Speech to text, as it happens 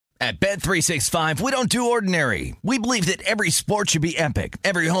At Bet365, we don't do ordinary. We believe that every sport should be epic.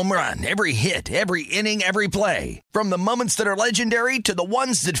 Every home run, every hit, every inning, every play. From the moments that are legendary to the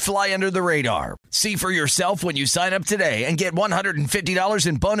ones that fly under the radar. See for yourself when you sign up today and get $150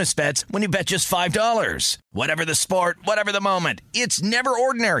 in bonus bets when you bet just $5. Whatever the sport, whatever the moment, it's never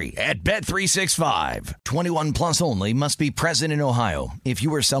ordinary at Bet365. 21 plus only. Must be present in Ohio. If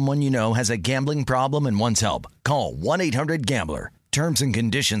you or someone you know has a gambling problem and wants help, call 1-800-GAMBLER. Terms and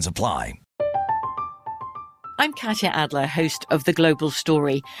conditions apply. I'm Katya Adler, host of The Global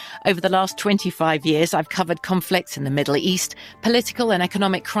Story. Over the last 25 years, I've covered conflicts in the Middle East, political and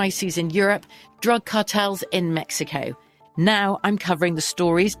economic crises in Europe, drug cartels in Mexico. Now I'm covering the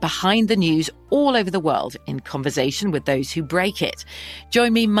stories behind the news all over the world in conversation with those who break it.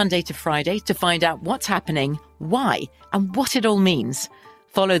 Join me Monday to Friday to find out what's happening, why, and what it all means.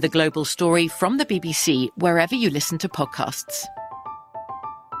 Follow The Global Story from the BBC wherever you listen to podcasts.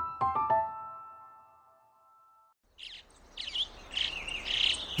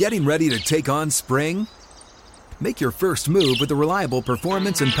 Getting ready to take on spring? Make your first move with the reliable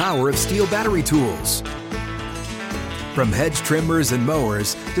performance and power of Steel battery tools. From hedge trimmers and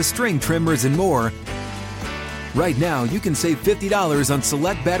mowers to string trimmers and more, right now you can save $50 on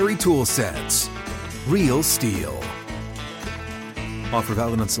select battery tool sets. Real Steel. Offer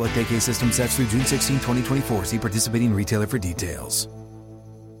valid on select AK system sets through June 16, 2024. See participating retailer for details.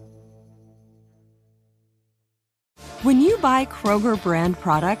 When you buy Kroger brand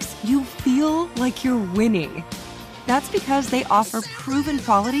products, you feel like you're winning. That's because they offer proven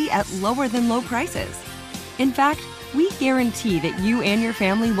quality at lower than low prices. In fact, we guarantee that you and your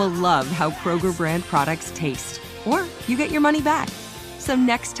family will love how Kroger brand products taste, or you get your money back. So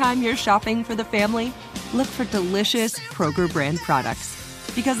next time you're shopping for the family, look for delicious Kroger brand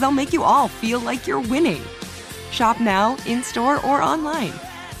products, because they'll make you all feel like you're winning. Shop now, in-store, or online.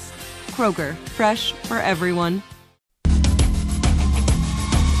 Kroger, fresh for everyone.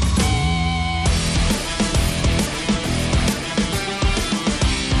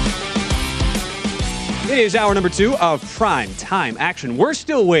 It is hour number 2 of prime time action. We're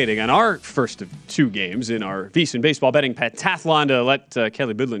still waiting on our first of 2 games in our VSiN baseball betting pentathlon to let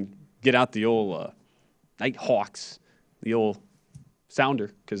Kelly Bidlin get out the old Nighthawks, the old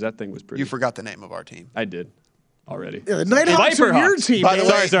sounder, because that thing was pretty. You forgot the name of our team. I did already. Yeah, the Nighthawks are your team. By the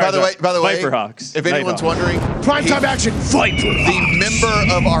way, Viperhawks. If anyone's wondering, prime time action, Viperhawks. The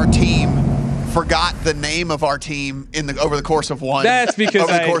member of our team forgot the name of our team over the course of That's because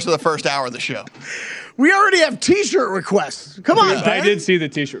over the course of the first hour of the show. We already have T-shirt requests. Come on, I did see the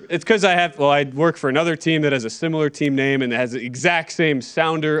T-shirt. It's because I work for another team that has a similar team name and has the exact same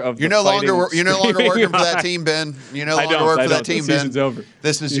sounder of. You're no longer working for that team, Ben. You no longer work for that team, Ben. Season's over.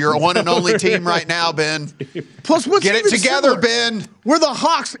 This is your one and only team right now, Ben. Plus, get it together, similar? Ben. We're the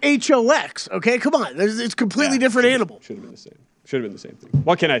Hawks HOX. Okay, come on. It's a completely different animal. Should have been the same. Should have been the same thing.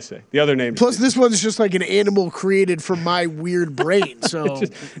 What can I say? The other name. Plus, this one's just like an animal created from my weird brain. So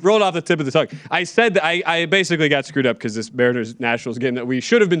just rolled off the tip of the tongue. I said that I basically got screwed up because this Mariners Nationals game that we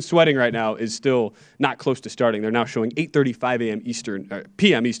should have been sweating right now is still not close to starting. They're now showing 8:35 a.m.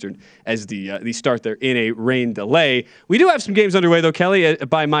 p.m. Eastern as the start there in a rain delay. We do have some games underway though, Kelly.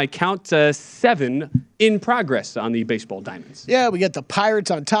 By my count, 7 in progress on the baseball diamonds. Yeah, we got the Pirates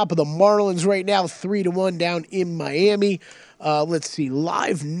on top of the Marlins right now, 3-1 down in Miami. Let's see,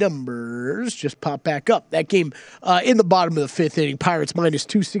 live numbers just pop back up. That game in the bottom of the 5th inning, Pirates minus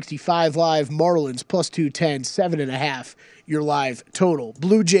 265 live, Marlins plus 210, 7.5 your live total.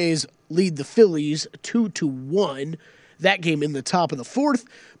 Blue Jays lead the Phillies 2-1. That game in the top of the 4th,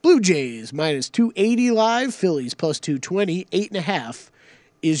 Blue Jays minus 280 live, Phillies plus 220, 8.5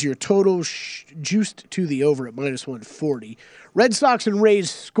 is your total juiced to the over at minus 140. Red Sox and Rays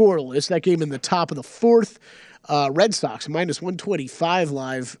scoreless. That game in the top of the 4th. Red Sox minus 125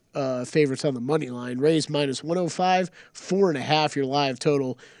 live favorites on the money line. Rays minus 105, 4.5 your live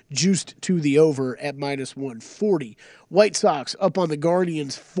total, juiced to the over at minus 140. White Sox up on the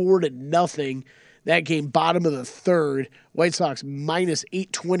Guardians 4-0. That game bottom of the 3rd. White Sox minus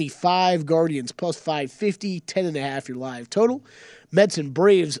 825, Guardians plus 550, 10.5 your live total. Mets and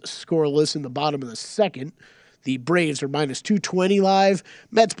Braves scoreless in the bottom of the 2nd. The Braves are minus 220 live.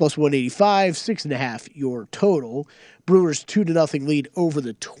 Mets plus 185, 6.5 your total. Brewers 2-0 lead over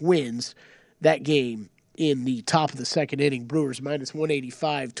the Twins. That game in the top of the 2nd inning. Brewers minus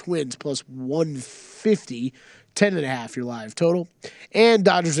 185, Twins plus 150, 10.5 your live total. And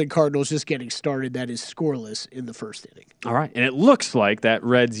Dodgers and Cardinals just getting started. That is scoreless in the 1st inning. All right. And it looks like that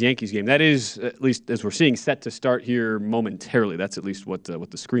Reds-Yankees game, that is, at least as we're seeing, set to start here momentarily. That's at least what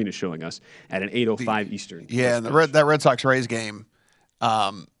the screen is showing us at an 8:05 Eastern. Yeah, and that Red Sox-Rays game,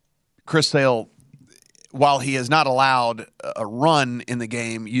 Chris Sale, while he has not allowed a run in the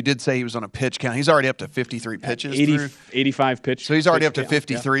game, you did say he was on a pitch count. He's already up to 53 pitches. 85 pitches. So he's already up to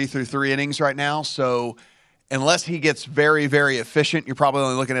 53 through 3 innings right now. So unless he gets very, very efficient, you're probably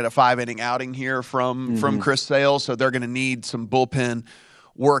only looking at a 5-inning outing here from Chris Sale. So they're going to need some bullpen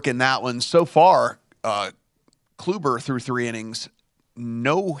work in that one. So far, Kluber through 3 innings,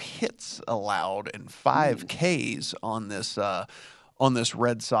 no hits allowed and 5 Ks on this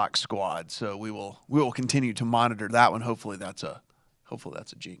Red Sox squad. So we will continue to monitor that one. Hopefully that's a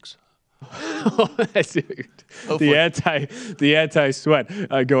jinx. I see the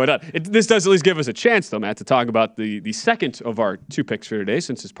anti-sweat going on. This does at least give us a chance, though, Matt, to talk about the second of our 2 picks for today.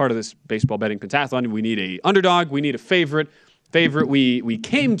 Since it's part of this baseball betting pentathlon, we need a underdog, we need a favorite. We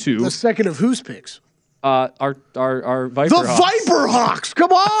came to the second of whose picks? Our Viper the Hawks. Viper Hawks.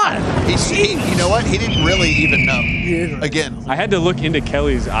 Come on. You know what? He didn't really even know. Again, I had to look into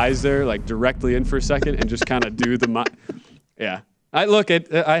Kelly's eyes there, like directly in for a second, and just kind of do the. Yeah.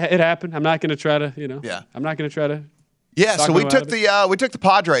 It happened. I'm not going to try to, Yeah. I'm not going to try to. Yeah, so we took the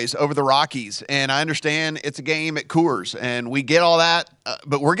Padres over the Rockies, and I understand it's a game at Coors, and we get all that,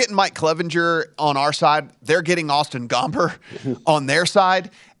 but we're getting Mike Clevenger on our side. They're getting Austin Gomber on their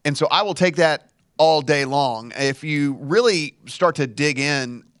side, and so I will take that all day long. If you really start to dig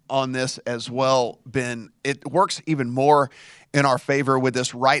in on this as well, Ben, it works even more in our favor with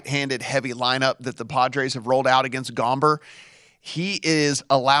this right-handed heavy lineup that the Padres have rolled out against Gomber. He is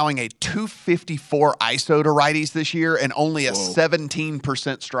allowing a 254 ISO to righties this year and only a 17%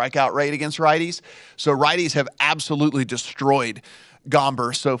 strikeout rate against righties. So righties have absolutely destroyed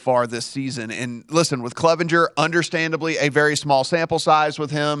Gomber so far this season. And listen, with Clevenger, understandably a very small sample size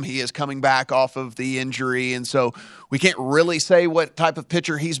with him. He is coming back off of the injury, and so we can't really say what type of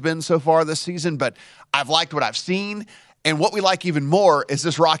pitcher he's been so far this season, but I've liked what I've seen. And what we like even more is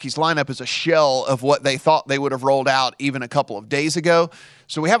this Rockies lineup is a shell of what they thought they would have rolled out even a couple of days ago.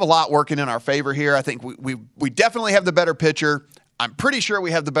 So we have a lot working in our favor here. I think we definitely have the better pitcher. I'm pretty sure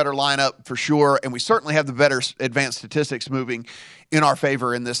we have the better lineup for sure, and we certainly have the better advanced statistics moving in our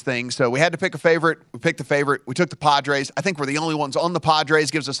favor in this thing. So we had to pick a favorite. We picked the favorite. We took the Padres. I think we're the only ones on the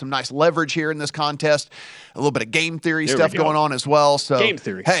Padres. Gives us some nice leverage here in this contest. A little bit of game theory stuff going on as well. So game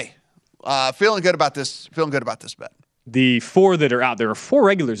theory. Hey, feeling good about this. Feeling good about this bet. The 4 that are out, there are 4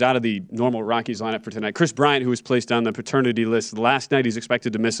 regulars out of the normal Rockies lineup for tonight. Chris Bryant, who was placed on the paternity list last night, he's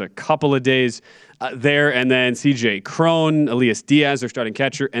expected to miss a couple of days there. And then C.J. Cron, Elias Diaz, their starting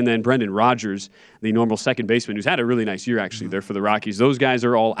catcher, and then Brendan Rodgers, the normal second baseman, who's had a really nice year, actually, there for the Rockies. Those guys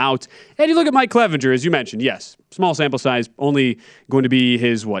are all out. And you look at Mike Clevenger, as you mentioned, yes, small sample size, only going to be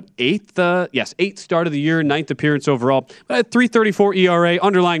his, eighth start of the year, 9th appearance overall. But 3.34 ERA,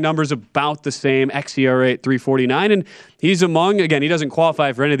 underlying numbers about the same, xERA at 3.49, and he's among, again, he doesn't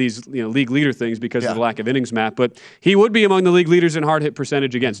qualify for any of these league leader things because of the lack of innings map, but he would be among the league leaders in hard hit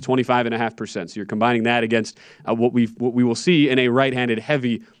percentage against 25.5%. So you're combining that against what we will see in a right-handed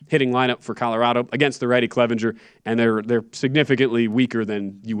heavy hitting lineup for Colorado against the righty Clevenger, and they're significantly weaker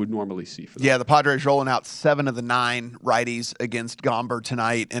than you would normally see for them. Yeah, the Padres rolling out 7 of the 9 righties against Gomber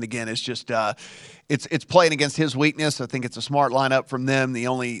tonight, and again, it's just it's playing against his weakness. I think it's a smart lineup from them. The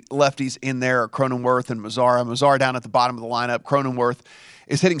only lefties in there are Cronenworth and Mazzara. Mazzara down at the bottom of the lineup. Cronenworth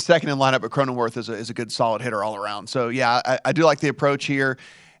is hitting second in lineup, but Cronenworth is a good solid hitter all around. So yeah, I do like the approach here.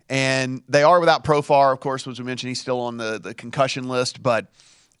 And they are without Profar, of course, as we mentioned, he's still on the concussion list, but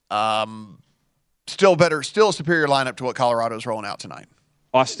still a superior lineup to what Colorado's rolling out tonight.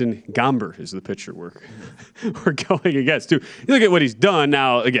 Austin Gomber is the pitcher we're going against, too. You look at what he's done.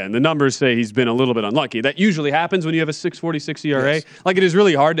 Now, again, the numbers say he's been a little bit unlucky. That usually happens when you have a 6.46 ERA. Yes. Like, it is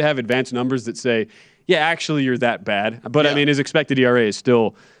really hard to have advanced numbers that say, yeah, actually, you're that bad. But, I mean, his expected ERA is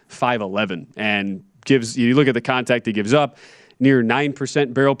still 5.11 and you look at the contact he gives up, near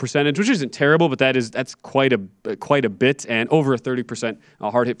 9% barrel percentage, which isn't terrible, but that's quite a bit, and over a 30%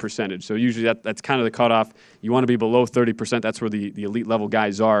 hard hit percentage. So usually that's kind of the cutoff. You want to be below 30%. That's where the elite level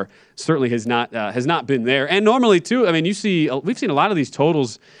guys are. Certainly has not been there. And normally too, I mean, we've seen a lot of these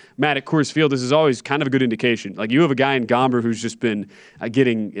totals, Matt, at Coors Field. This is always kind of a good indication. Like, you have a guy in Gomber who's just been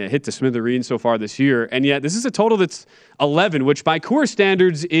getting hit to smithereens so far this year, and yet this is a total that's 11, which by Coors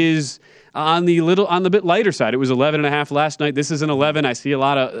standards is on the bit lighter side. It was 11.5 last night. This is an 11. I see a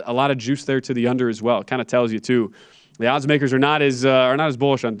lot of juice there to the under as well. It kind of tells you too. The odds makers are not as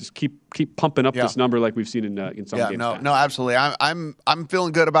bullish on just keep pumping up this number like we've seen in some games. No, absolutely. I'm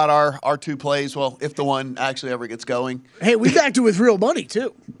feeling good about our 2 plays. Well, if the one actually ever gets going. Hey, we backed it with real money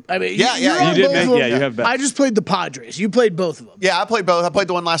too. I mean, you have bets. I just played the Padres. You played both of them. Yeah, I played both. I played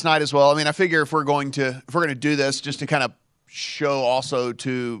the one last night as well. I mean, I figure if we're going to do this just to kind of show also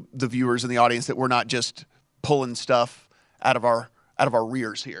to the viewers and the audience that we're not just pulling stuff out of our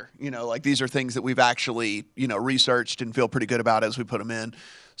rears here. Like these are things that we've actually, researched and feel pretty good about as we put them in.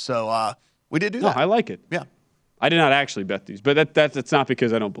 So we did do that. I like it. Yeah. I did not actually bet these, but that's not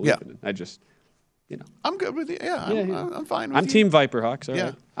because I don't believe in it. I just, I'm good with it. Yeah, I'm fine with I'm you. Team Viper Hawks. All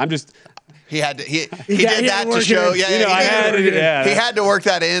right. I'm just. He had to. He did that to show. He had to work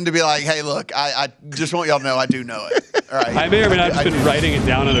that in to be like, hey, look, I just want y'all to know I do know it. All right. I may or may not have been writing it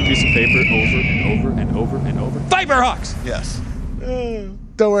down on a piece of paper over and over and over and over. Viper Hawks. Yes.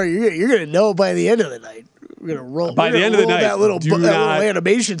 Don't worry, you're gonna know by the end of the night. We're gonna roll by the end of the night. That little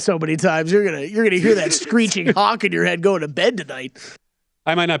animation so many times. You're gonna hear that screeching hawk in your head going to bed tonight.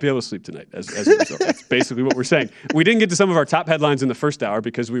 I might not be able to sleep tonight as a result. That's basically what we're saying. We didn't get to some of our top headlines in the first hour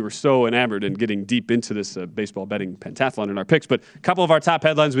because we were so enamored in getting deep into this baseball betting pentathlon in our picks. But a couple of our top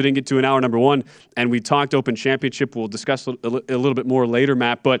headlines we didn't get to in hour number one, and we talked Open Championship. We'll discuss a little bit more later,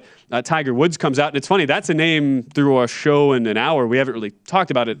 Matt. But Tiger Woods comes out, and it's funny, that's a name through our show in an hour. We haven't really talked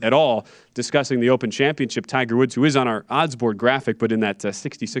about it at all, discussing the Open Championship. Tiger Woods, who is on our odds board graphic, but in that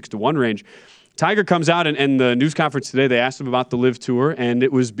 66-1 range. Tiger comes out, and the news conference today, they asked him about the LIV Tour, and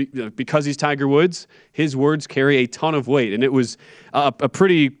it was because he's Tiger Woods, his words carry a ton of weight. And it was a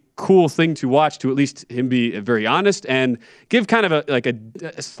pretty cool thing to watch, to at least him be very honest and give kind of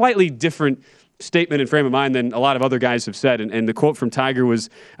a slightly different statement and frame of mind than a lot of other guys have said. And the quote from Tiger was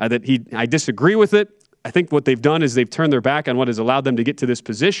that I disagree with it. I think what they've done is they've turned their back on what has allowed them to get to this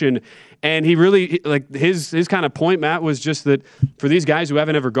position. And he really, his kind of point, Matt, was just that for these guys who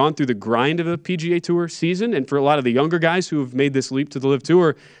haven't ever gone through the grind of a PGA Tour season, and for a lot of the younger guys who have made this leap to the LIV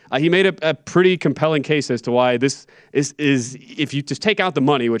Tour, he made a pretty compelling case as to why this is, if you just take out the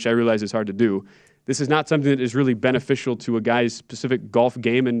money, which I realize is hard to do, this is not something that is really beneficial to a guy's specific golf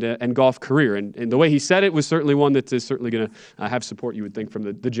game and golf career. And the way he said it was certainly one that is certainly going to have support, you would think, from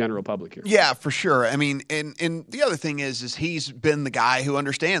the general public here. Yeah, for sure. I mean, and the other thing is he's been the guy who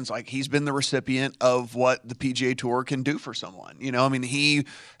understands, like he's been the recipient of what the PGA Tour can do for someone. I mean, he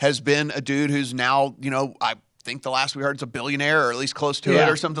has been a dude who's now, I think the last we heard is a billionaire or at least close to it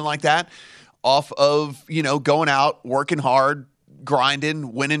or something like that, off of, going out, working hard,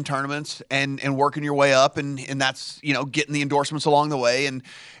 grinding, winning tournaments, and working your way up, and that's getting the endorsements along the way, and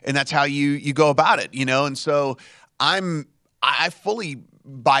that's how you go about it, And so I fully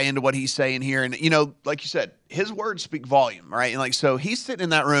buy into what he's saying here, and like you said, his words speak volume, right? And so he's sitting in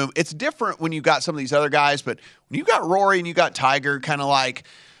that room. It's different when you got some of these other guys, but when you got Rory and you got Tiger, kind of like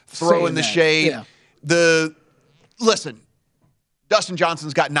throwing the shade. Yeah. Listen. Dustin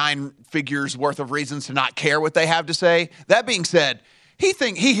Johnson's got 9 figures worth of reasons to not care what they have to say. That being said, he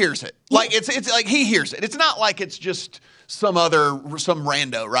hears it. Like it's like he hears it. It's not like it's just some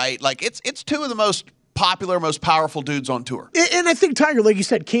rando, right? Like it's two of the most popular, most powerful dudes on tour. And I think Tiger, like you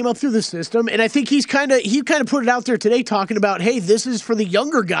said, came up through the system, and I think he kind of put it out there today, talking about, hey, this is for the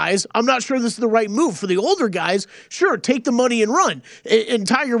younger guys. I'm not sure this is the right move for the older guys. Sure, take the money and run. And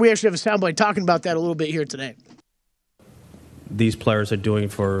Tiger, we actually have a soundbite talking about that a little bit here today. These players are doing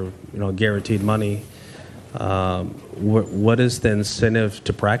for guaranteed money. What is the incentive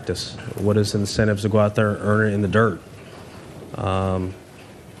to practice? What is the incentive to go out there and earn it in the dirt?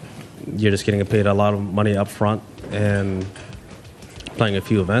 You're just getting paid a lot of money up front and playing a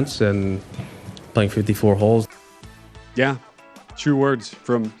few events and playing 54 holes. Yeah, true words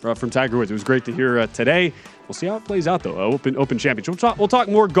from Tiger Woods. It was great to hear today. We'll see how it plays out, though. Open Championship. We'll talk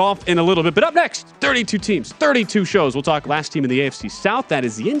more golf in a little bit. But up next, 32 teams, 32 shows. We'll talk last team in the AFC South. That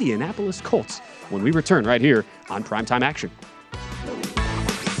is the Indianapolis Colts when we return right here on Primetime Action.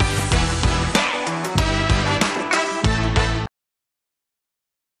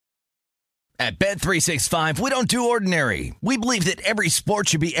 At Bet365, we don't do ordinary. We believe that every sport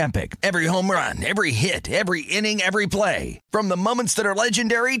should be epic. Every home run, every hit, every inning, every play. From the moments that are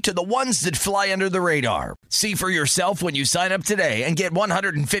legendary to the ones that fly under the radar. See for yourself when you sign up today and get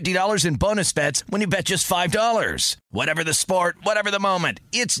 $150 in bonus bets when you bet just $5. Whatever the sport, whatever the moment,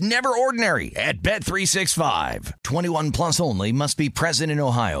 it's never ordinary at Bet365. 21 plus only. Must be present in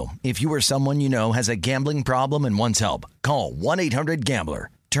Ohio. If you or someone you know has a gambling problem and wants help, call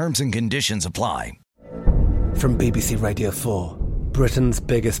 1-800-GAMBLER. Terms and conditions apply. From BBC Radio 4, Britain's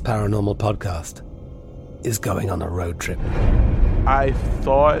biggest paranormal podcast is going on a road trip. I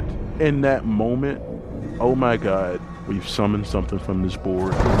thought in that moment, oh my God, we've summoned something from this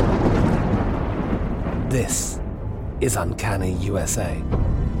board. This is Uncanny USA.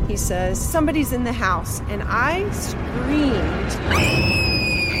 He says, somebody's in the house, and I screamed.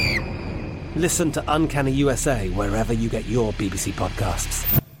 Listen to Uncanny USA wherever you get your BBC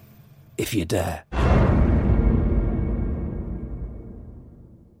podcasts, if you dare.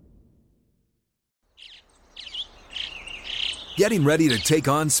 Getting ready to take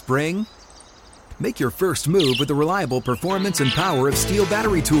on spring? Make your first move with the reliable performance and power of Steel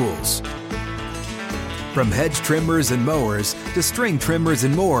battery tools. From hedge trimmers and mowers to string trimmers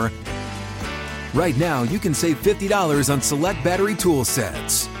and more, right now you can save $50 on select battery tool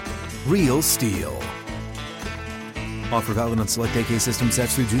sets. Real Steel. Offer valid on select AK system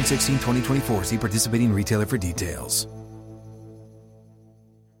sets through June 16, 2024. See participating retailer for details.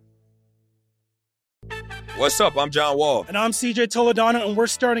 What's up? I'm John Wall. And I'm CJ Toledano, and we're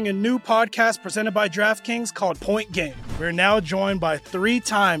starting a new podcast presented by DraftKings called Point Game. We're now joined by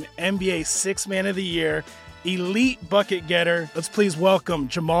three-time NBA Sixth Man of the Year, elite bucket getter. Let's please welcome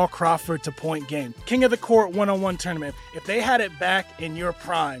Jamal Crawford to Point Game. King of the Court one-on-one tournament. If they had it back in your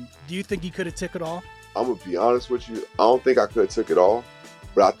prime, do you think you could have took it all? I'm going to be honest with you. I don't think I could have took it all,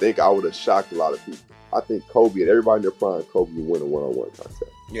 but I think I would have shocked a lot of people. I think Kobe and everybody in their prime, Kobe would win a one-on-one contest.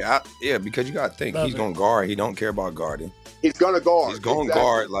 Yeah, because you got to think, he's going to guard. He don't care about guarding. He's going to guard. He's going to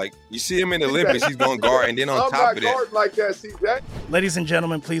guard. Like, you see him in the Olympics, he's going to guard. And then on top of that. I'm not guarding like that, CJ. Ladies and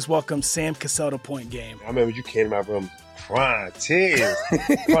gentlemen, please welcome Sam Cassell to Point Game. I remember you came out from prime 10.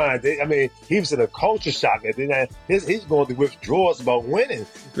 I mean, he was in a culture shock. And then he's going through withdrawals about winning.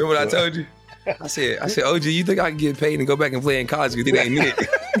 Remember what I told you? I said, OG, you think I can get paid and go back and play in college because it ain't it?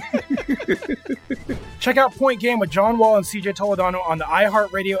 Check out Point Game with John Wall and CJ Toledano on the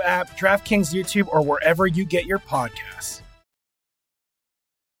iHeartRadio app, DraftKings YouTube, or wherever you get your podcasts.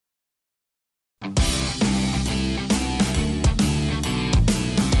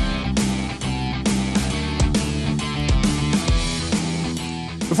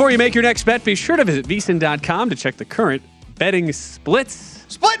 Before you make your next bet, be sure to visit VSiN.com to check the current betting splits.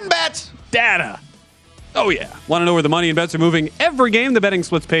 Splitting bets! Data. Oh, yeah. Want to know where the money and bets are moving? Every game, the betting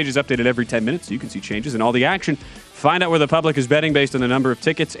splits page is updated every 10 minutes, so you can see changes in all the action. Find out where the public is betting based on the number of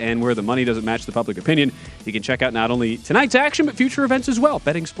tickets and where the money doesn't match the public opinion. You can check out not only tonight's action, but future events as well.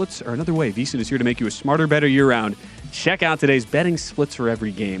 Betting splits are another way. VSiN is here to make you a smarter, better year-round. Check out today's betting splits for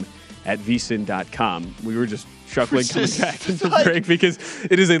every game at VSiN.com. We were just chuckling coming back from break because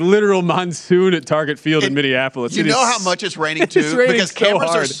it is a literal monsoon at Target Field in Minneapolis. You know how much it's raining too? It's raining because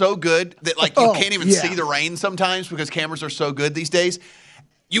cameras are so good that like you can't even yeah. see the rain sometimes because cameras are so good these days.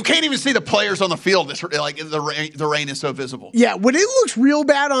 You can't even see the players on the field. It's like the rain is so visible. Yeah, when it looks real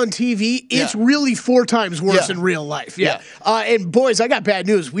bad on TV, it's really 4 times worse in real life. Yeah. And boys, I got bad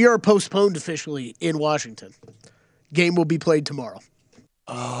news. We are postponed officially in Washington. Game will be played tomorrow.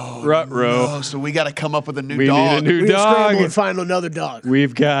 Oh, Ruh-roh. no. So we got to come up with a new We dog. need a new We dog. scramble and find another dog.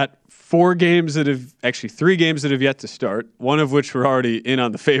 We've got 3 games that have yet to start, one of which we're already in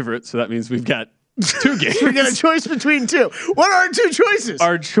on the favorite, so that means we've got 2 games. We got a choice between 2. What are our 2 choices?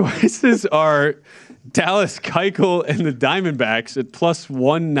 Our choices are Dallas Keuchel and the Diamondbacks at plus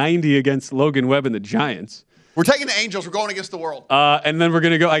 190 against Logan Webb and the Giants. We're taking the Angels. We're going against the world. And then we're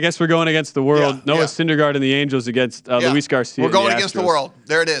going to go, I guess we're going against the world. Yeah, Noah Syndergaard and the Angels against Luis Garcia. We're going and the against the Astros. world.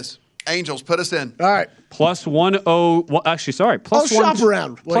 There it is. Angels, put us in. All right. Plus 10. Well, actually, sorry. Plus I'll shop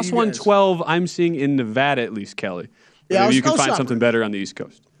around. Plus 112. I'm seeing in Nevada at least, Kelly. Yeah, Maybe you can I'll find shop something around. better on the East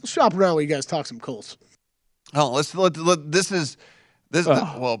Coast. Let's shop around while you guys talk some Colts. Oh, well,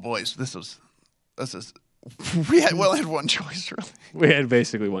 boys, this is. We had one choice really. We had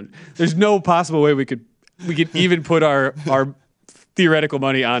basically one. There's no possible way we could even put our theoretical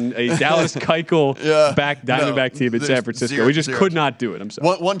money on a Dallas Keuchel back Diamondback team in San Francisco. We just could not do it. I'm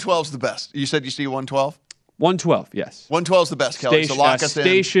sorry. 112's the best. You said you see 112? 112, yes. 112's the best, Kelly. So lock us in.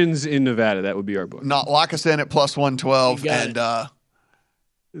 Stations in Nevada. That would be our book. Lock us in at plus 112. And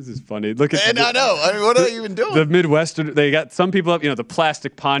this is funny. Look at. And I know. I mean, what are they even doing? The Midwestern. They got some people up. The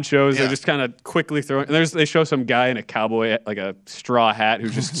plastic ponchos. They're just kind of quickly throwing. And they show some guy in a cowboy like a straw hat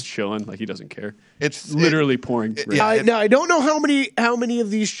who's just chilling, like he doesn't care. It's literally pouring. Rain. Now I don't know how many of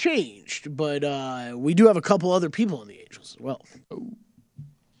these changed, but we do have a couple other people in the Angels as well.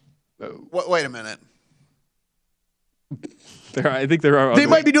 Wait a minute. I think there are. They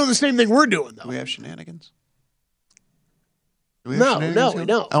might be doing the same thing we're doing, though. Do we have shenanigans? No, we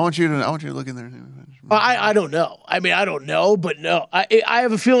don't. I want you to look in there. I don't know. I mean, I don't know, but no. I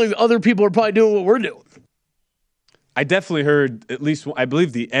have a feeling other people are probably doing what we're doing. I definitely heard at least, I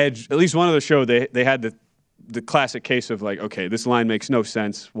believe The Edge, at least one of the show, they had the classic case of like, okay, this line makes no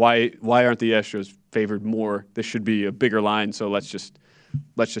sense. Why aren't the Astros favored more? This should be a bigger line, so let's just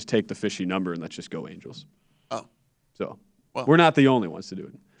take the fishy number and let's just go Angels. Oh. So we're not the only ones to do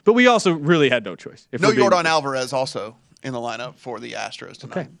it. But we also really had no choice. No Yordan Alvarez also in the lineup for the Astros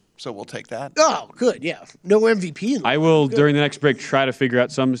tonight. Okay. So we'll take that. Oh, good, yeah. No MVP. I will, during the next break, try to figure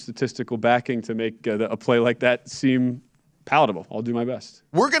out some statistical backing to make a play like that seem palatable. I'll do my best.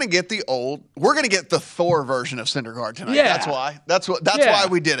 We're gonna get the Thor version of Syndergaard tonight. Yeah. That's why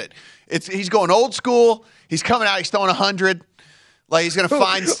we did it. He's going old school. He's coming out. He's throwing 100. Like he's gonna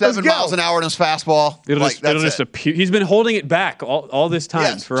find 7 miles an hour in his fastball. It'll just appear. He's been holding it back all this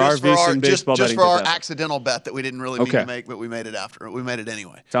time for our VSiN baseball betting. Just for our accidental bet that we didn't really mean to make, but we made it after. We made it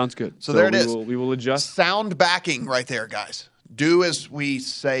anyway. Sounds good. So there it is. We will adjust. Sound backing right there, guys. Do as we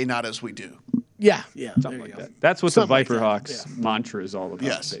say, not as we do. Yeah. Something like that. That's what the Viper Hawks mantra is all about,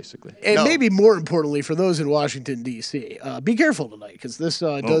 basically. And maybe more importantly for those in Washington, D.C., be careful tonight because this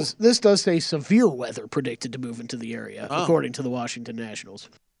does say severe weather predicted to move into the area, according to the Washington Nationals.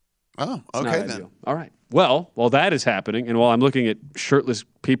 Oh, okay then. All right. Well, while that is happening, and while I'm looking at shirtless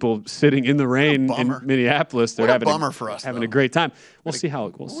people sitting in the rain in Minneapolis, they're having a great time. We'll see how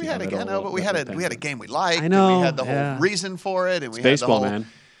it goes. We had a game we liked. I know. And we had the whole reason for it, and we had baseball,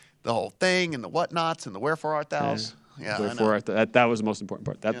 the whole thing and the whatnots and the wherefore art thous. Yeah, wherefore art thou. That was the most important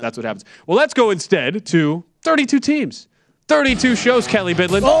part. That's what happens. Well, let's go instead to 32 teams. 32 shows, Kelly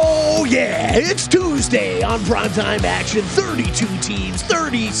Bidlin. Oh, yeah. It's Tuesday on Primetime Action. 32 teams,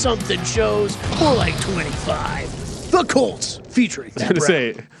 30-something shows, more like 25. The Colts featuring Matt Brown. I was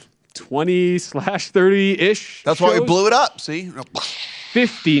going to say 20/30-ish. That's why we blew it up, see?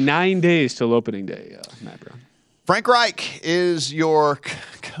 59 days till opening day, Matt Brown. Frank Reich is your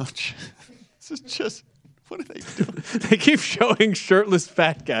coach. This is just... What are they doing? They keep showing shirtless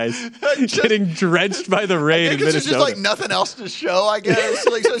fat guys getting drenched by the rain in Minnesota. It's just like nothing else to show, I guess.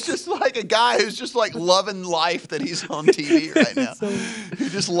 So it's just like a guy who's just like loving life that he's on TV right now. He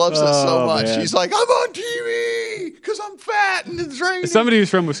just loves it so much. Man. He's like, I'm on TV because I'm fat and it's raining. As somebody who's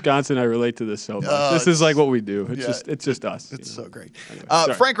from Wisconsin, I relate to this so much. This is like what we do. It's just us. It's so great.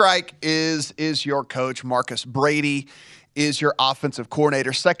 Anyway, Frank Reich is your coach. Marcus Brady is your offensive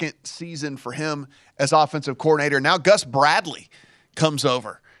coordinator. Second season for him as offensive coordinator. Now Gus Bradley comes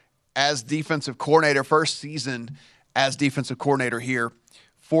over as defensive coordinator. First season as defensive coordinator here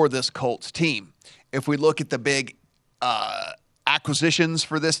for this Colts team. If we look at the big acquisitions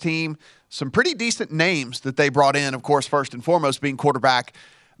for this team, some pretty decent names that they brought in, of course, first and foremost being quarterback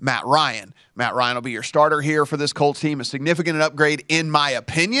Matt Ryan. Matt Ryan will be your starter here for this Colts team. A significant upgrade, in my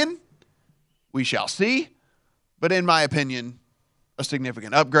opinion. We shall see. But in my opinion, a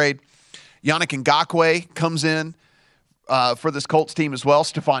significant upgrade. Yannick Ngakoue comes in for this Colts team as well.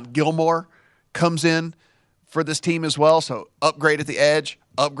 Stephon Gilmore comes in for this team as well. So upgrade at the edge,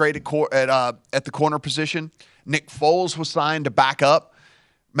 upgrade at the corner position. Nick Foles was signed to back up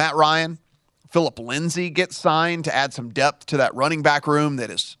Matt Ryan. Phillip Lindsay gets signed to add some depth to that running back room that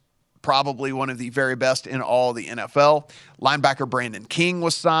is probably one of the very best in all the NFL. Linebacker Brandon King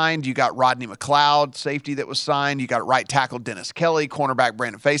was signed. You got Rodney McLeod, safety, that was signed. You got right tackle Dennis Kelly, cornerback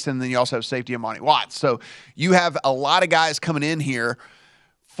Brandon Facyson, and then you also have safety Amani Watts. So you have a lot of guys coming in here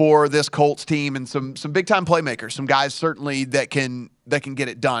for this Colts team and some big-time playmakers, some guys certainly that can get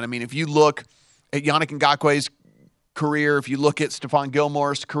it done. I mean, if you look at Yannick Ngakoue's career, if you look at Stephon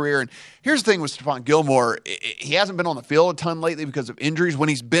Gilmore's career, and here's the thing with Stephon Gilmore, he hasn't been on the field a ton lately because of injuries. When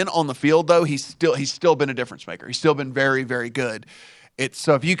he's been on the field, though, he's still been a difference maker. He's still been very, very good.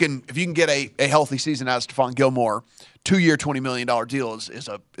 So if you can get a healthy season out of Stephon Gilmore, 2-year, $20 million deal is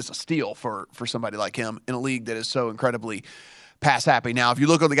a steal for somebody like him in a league that is so incredibly pass happy. Now, if you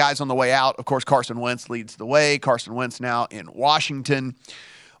look at the guys on the way out, of course, Carson Wentz leads the way. Carson Wentz now in Washington.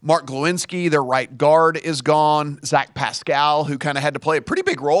 Mark Glowinski, their right guard, is gone. Zach Pascal, who kind of had to play a pretty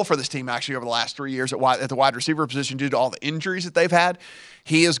big role for this team actually over the last 3 years at the wide receiver position due to all the injuries that they've had,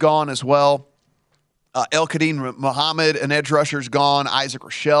 he is gone as well. El Kadim Muhammad, an edge rusher, is gone. Isaac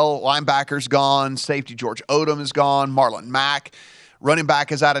Rochelle, linebacker's gone. Safety George Odom is gone. Marlon Mack, running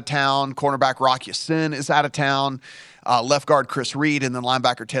back, is out of town. Cornerback Rock Ya-Sin is out of town. Left guard Chris Reed, and then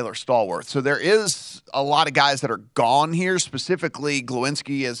linebacker Taylor Stallworth. So there is a lot of guys that are gone here, specifically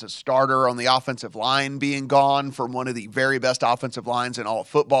Glowinski as a starter on the offensive line being gone from one of the very best offensive lines in all of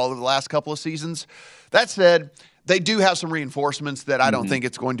football over the last couple of seasons. That said, they do have some reinforcements that I don't think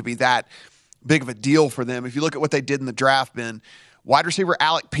it's going to be that big of a deal for them. If you look at what they did in the draft, Ben, wide receiver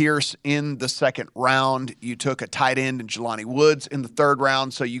Alec Pierce in the second round. You took a tight end in Jelani Woods in the third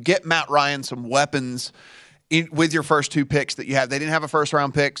round. So you get Matt Ryan some weapons with your first two picks that you have. They didn't have a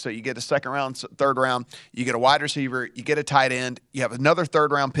first-round pick, so you get a second-round, third-round. You get a wide receiver. You get a tight end. You have another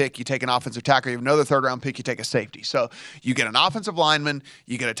third-round pick. You take an offensive tackle. You have another third-round pick. You take a safety. So you get an offensive lineman.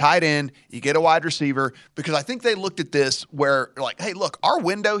 You get a tight end. You get a wide receiver. Because I think they looked at this where, like, hey, look, our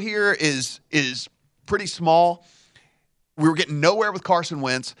window here is pretty small. We were getting nowhere with Carson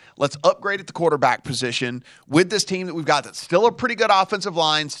Wentz. Let's upgrade at the quarterback position with this team that we've got that's still a pretty good offensive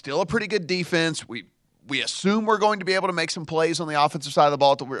line, still a pretty good defense. We assume we're going to be able to make some plays on the offensive side of the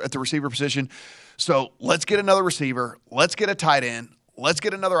ball at the receiver position. So let's get another receiver. Let's get a tight end. Let's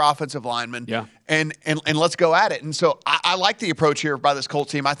get another offensive lineman. Yeah. And let's go at it. And so I like the approach here by this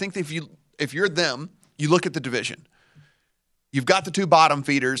Colts team. I think that if you're them, you look at the division. You've got the two bottom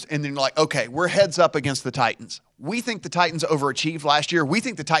feeders, and then you're like, okay, we're heads up against the Titans. We think the Titans overachieved last year. We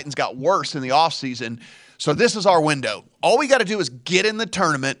think the Titans got worse in the offseason. So this is our window. All we got to do is get in the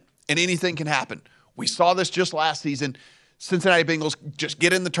tournament, and anything can happen. We saw this just last season. Cincinnati Bengals just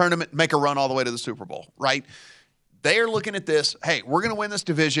get in the tournament, make a run all the way to the Super Bowl, right? They are looking at this, hey, we're going to win this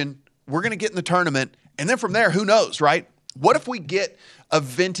division. We're going to get in the tournament. And then from there, who knows, right? What if we get a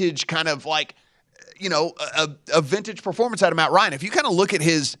vintage kind of like, a vintage performance out of Matt Ryan? If you kind of look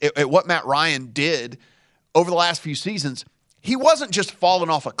at what Matt Ryan did over the last few seasons, he wasn't just falling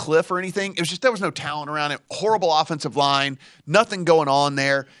off a cliff or anything. It was just there was no talent around it. Horrible offensive line, nothing going on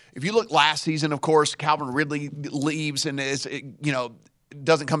there. If you look last season, of course, Calvin Ridley leaves and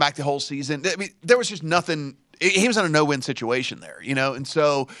doesn't come back the whole season. I mean, there was just nothing. He was in a no-win situation there, and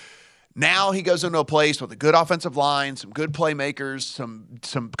so now he goes into a place with a good offensive line, some good playmakers,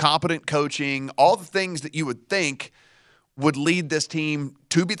 some competent coaching, all the things that you would think would lead this team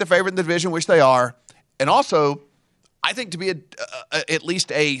to be the favorite in the division, which they are, and also I think to be at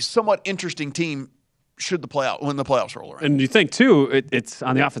least a somewhat interesting team when the playoffs roll around. And you think, too, it's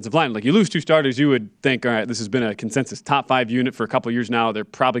on the offensive line. Like, you lose two starters, you would think, all right, this has been a consensus top 5 unit for a couple of years now. They're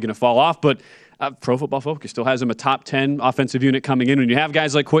probably going to fall off, but Pro Football Focus still has them a top 10 offensive unit coming in. When you have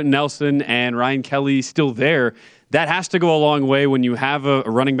guys like Quentin Nelson and Ryan Kelly still there, that has to go a long way when you have a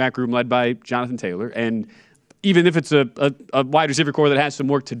running back room led by Jonathan Taylor. And even if it's a wide receiver core that has some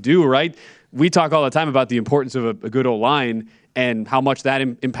work to do, right? We talk all the time about the importance of a good O-line and how much that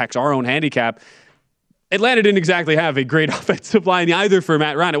impacts our own handicap. Atlanta didn't exactly have a great offensive line either for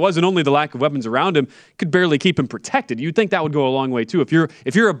Matt Ryan. It wasn't only the lack of weapons around him, could barely keep him protected. You'd think that would go a long way too if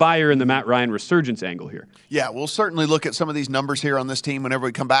you're a buyer in the Matt Ryan resurgence angle here. Yeah, we'll certainly look at some of these numbers here on this team whenever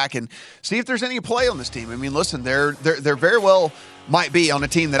we come back and see if there's any play on this team. I mean, listen, they're very well might be on a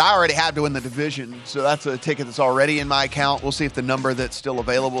team that I already have to win the division, so that's a ticket that's already in my account. We'll see if the number that's still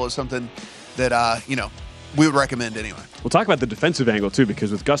available is something that we would recommend anyway. We'll talk about the defensive angle, too,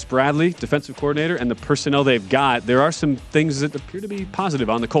 because with Gus Bradley, defensive coordinator, and the personnel they've got, there are some things that appear to be positive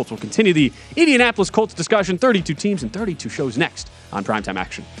on the Colts. We'll continue the Indianapolis Colts discussion, 32 teams and 32 shows next on Primetime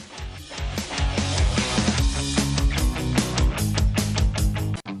Action.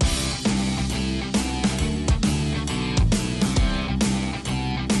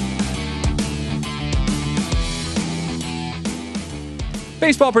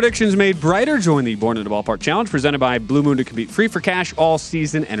 Baseball predictions made brighter. Join the Born in the Ballpark Challenge presented by Blue Moon to compete free for cash all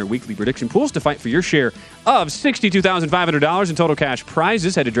season. Enter weekly prediction pools to fight for your share of $62,500 in total cash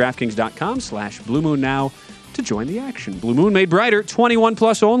prizes. Head to DraftKings.com/Blue Moon now to join the action. Blue Moon made brighter, 21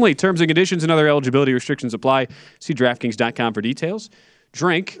 plus only. Terms and conditions and other eligibility restrictions apply. See DraftKings.com for details.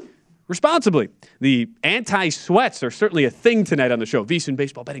 Drink responsibly. The anti-sweats are certainly a thing tonight on the show. VSiN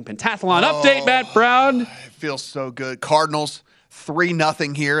Baseball Betting Pentathlon update, Matt Brown. It feels so good. Cardinals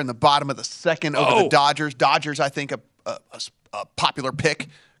 3-0 here in the bottom of the second over the Dodgers. Dodgers, I think, a popular pick,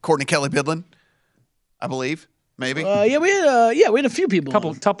 according to Kelly Bidlin, I believe, maybe. We had a few people.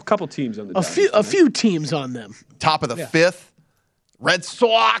 Couple teams on the Dodgers. A few teams on them. Top of the fifth. Red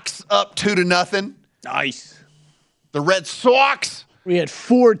Sox up 2-0. Nice. The Red Sox. We had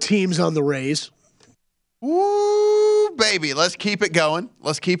 4 teams on the Rays. Ooh, baby. Let's keep it going.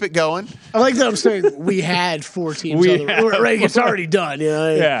 I like that I'm saying we had 4 teams on the Rays. It's already done.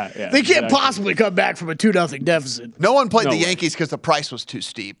 Yeah, They can't possibly come back from a 2-0 deficit. No one played the Yankees because the price was too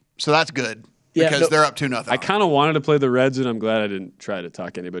steep. So that's good because they're up 2-0. I kind of wanted to play the Reds, and I'm glad I didn't try to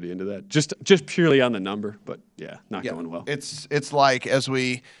talk anybody into that. Just purely on the number, but not going well. It's like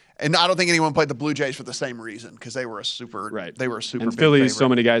and I don't think anyone played the Blue Jays for the same reason because they were a super and big Philly's favorite. so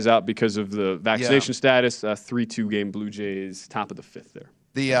many guys out because of the vaccination status. 3-2 game Blue Jays, top of the 5th there.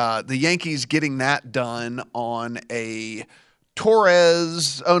 The Yankees getting that done on a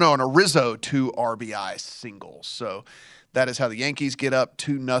on a Rizzo 2 RBI single. So that is how the Yankees get up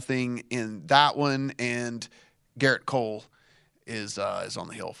 2-0 in that one, and Garrett Cole is on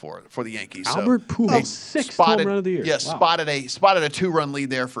the hill for the Yankees. Albert Pujols, 6th home run of the year. Yes, spotted a 2-run lead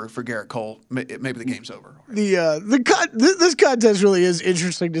there for Garrett Cole. Maybe the game's over. This contest really is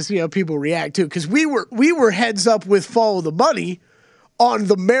interesting to see how people react to, because we were heads up with Follow the Money on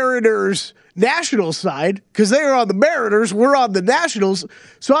the Mariners Nationals side, because they are on the Mariners, we're on the Nationals.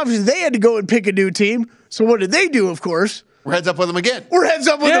 So obviously they had to go and pick a new team. So what did they do? Of course, We're heads up with them again. We're heads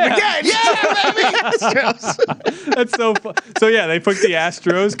up with them again. Yeah, baby. That's so fun. So, yeah, they picked the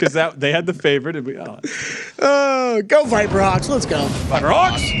Astros because they had the favorite. And go Viperhawks. Let's go.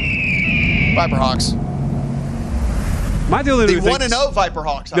 Viperhawks. Am I the only one who 1-0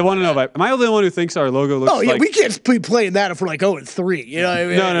 Viperhawks. The 1-0 Viper. Am I the only one who thinks our logo looks like... we can't be playing that if we're like 0-3. You know what I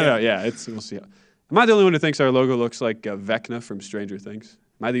mean? No. Yeah, we'll see. Am I the only one who thinks our logo looks like Vecna from Stranger Things?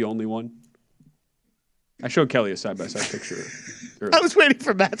 Am I the only one? I showed Kelly a side-by-side picture earlier. I was waiting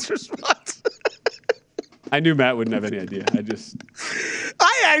for Matt's response. I knew Matt wouldn't have any idea.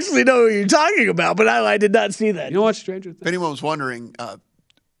 I actually know what you're talking about, but I did not see that. You know what, Stranger Things? If anyone was wondering,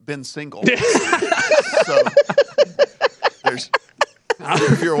 Ben's single. So,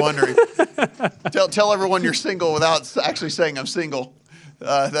 if you're wondering, tell everyone you're single without actually saying I'm single.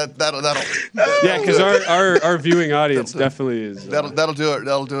 That'll yeah, because our viewing audience definitely is. That'll do it.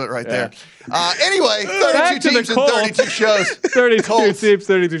 That'll do it right there. Anyway, 32 teams and 32 shows. 32 teams,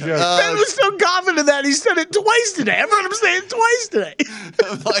 32 shows. Ben was so confident that he said it twice today. I've heard him say it twice today.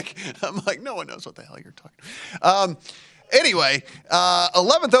 I'm like, no one knows what the hell you're talking. Anyway,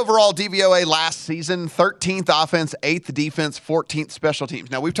 11th overall DVOA last season, 13th offense, 8th defense, 14th special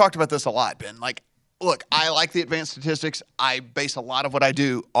teams. Now, we've talked about this a lot, Ben. Look, I like the advanced statistics. I base a lot of what I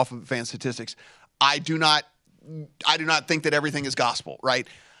do off of advanced statistics. I do not think that everything is gospel, right?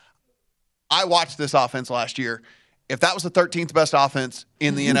 I watched this offense last year. If that was the 13th best offense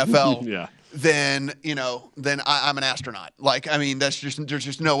in the NFL, then I'm an astronaut. There's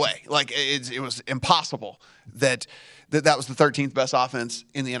just no way. It was impossible that was the 13th best offense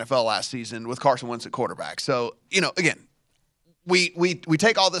in the NFL last season with Carson Wentz at quarterback. So, again, we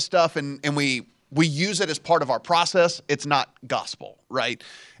take all this stuff and we use it as part of our process. It's not gospel, right?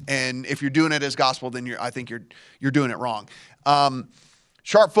 And if you're doing it as gospel, then I think you're doing it wrong.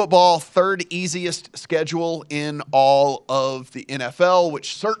 Sharp Football, third easiest schedule in all of the NFL,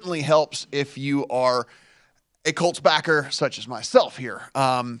 which certainly helps if you are a Colts backer such as myself here.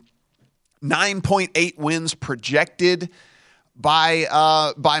 9.8 wins projected by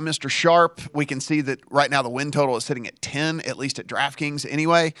Mr. Sharp. We can see that right now the win total is sitting at 10, at least at DraftKings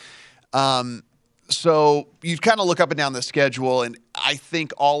anyway. So you kind of look up and down the schedule, and I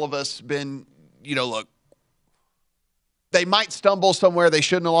think all of us been, look, they might stumble somewhere they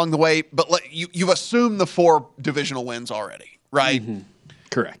shouldn't along the way, but you've assumed the 4 divisional wins already, right? Mm-hmm.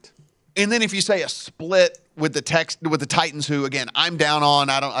 Correct. And then if you say a split with the Titans, who again I'm down on,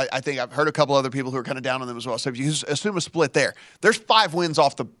 I think I've heard a couple other people who are kind of down on them as well. So if you assume a split there's 5 wins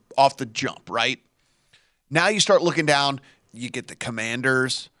off the jump, right? Now you start looking down, you get the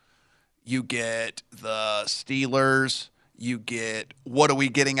Commanders, you get the Steelers, you get what are we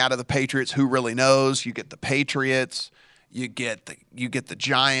getting out of the Patriots? Who really knows? You get the Patriots. You get the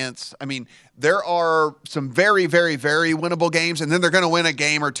Giants. I mean, there are some very, very, very winnable games, and then they're going to win a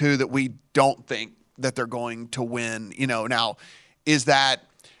game or two that we don't think that they're going to win. Now, is that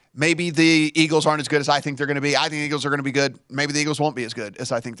maybe the Eagles aren't as good as I think they're going to be? I think the Eagles are going to be good. Maybe the Eagles won't be as good as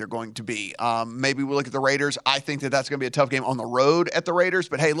I think they're going to be. Maybe we look at the Raiders. I think that's going to be a tough game on the road at the Raiders.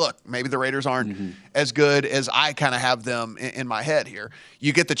 But, hey, look, maybe the Raiders aren't as good as I kind of have them in my head here.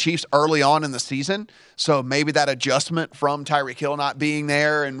 You get the Chiefs early on in the season, so maybe that adjustment from Tyreek Hill not being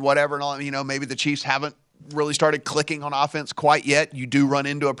there and whatever, and all, maybe the Chiefs haven't really started clicking on offense quite yet. You do run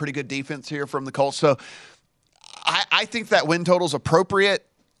into a pretty good defense here from the Colts. So I think that win total is appropriate.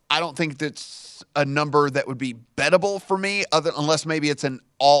 I don't think that's a number that would be bettable for me, unless maybe it's an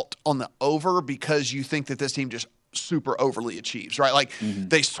alt on the over because you think that this team just super overly achieves, right?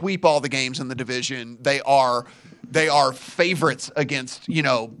 They sweep all the games in the division. They are favorites against,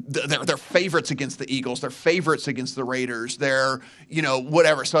 they're favorites against the Eagles. They're favorites against the Raiders. They're,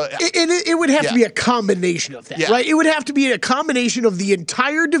 whatever. So it would have to be a combination of that, right? It would have to be a combination of the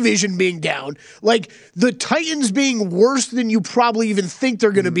entire division being down, like the Titans being worse than you probably even think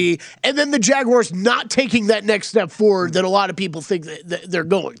they're going to be, and then the Jaguars not taking that next step forward that a lot of people think that they're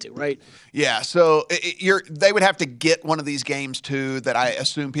going to, right? Yeah, so they would have to get one of these games, too, that I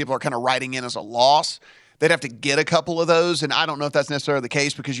assume people are kind of writing in as a loss. They'd have to get a couple of those, and I don't know if that's necessarily the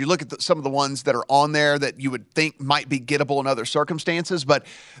case because you look at some of the ones that are on there that you would think might be gettable in other circumstances, but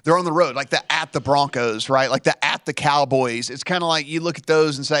they're on the road, like at the Broncos, right? Like at the Cowboys. It's kind of like you look at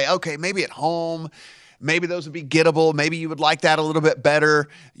those and say, okay, maybe at home – maybe those would be gettable. Maybe you would like that a little bit better.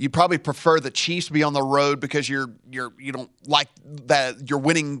 You probably prefer the Chiefs be on the road because you don't like that you're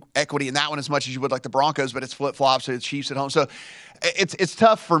winning equity in that one as much as you would like the Broncos, but it's flip-flops, so it's Chiefs at home. So it's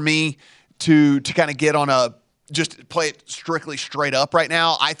tough for me to kind of get on just play it strictly straight up right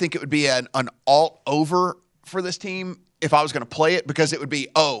now. I think it would be an alt over for this team if I was going to play it because it would be,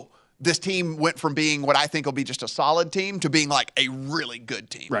 this team went from being what I think will be just a solid team to being like a really good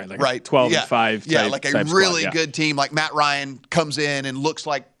team. Right, like right? 12-5 Yeah, type, like a type really squad, good team. Like Matt Ryan comes in and looks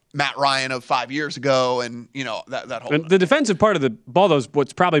like Matt Ryan of 5 years ago, and that whole. And the defensive part of the ball, though, is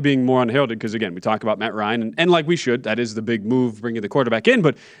what's probably being more unheralded because, again, we talk about Matt Ryan, and like we should, that is the big move, bringing the quarterback in.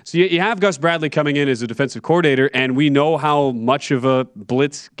 But so you have Gus Bradley coming in as a defensive coordinator, and we know how much of a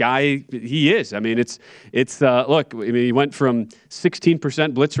blitz guy he is. I mean, it's look. I mean, he went from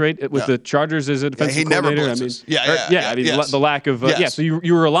 16% blitz rate with the Chargers as a defensive coordinator. Never blitzes. I mean, the lack of So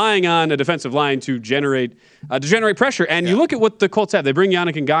you were relying on a defensive line to generate pressure, and you look at what the Colts have. They bring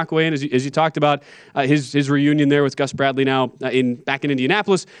Yannick Ngakoue in, as you talked about, his reunion there with Gus Bradley now back in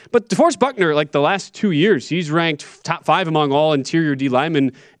Indianapolis. But DeForest Buckner, like the last 2 years, he's ranked top 5 among all interior D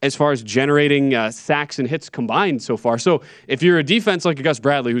linemen as far as generating sacks and hits combined so far. So if you're a defense like a Gus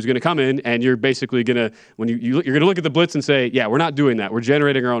Bradley who's going to come in and you're basically going to, when you're going to look at the blitz and say, yeah, we're not doing that. We're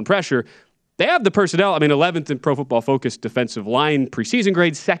generating our own pressure. They have the personnel. I mean, 11th in Pro Football Focus defensive line preseason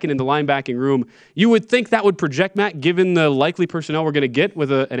grade, 2nd in the linebacking room. You would think that would project, Matt, given the likely personnel we're going to get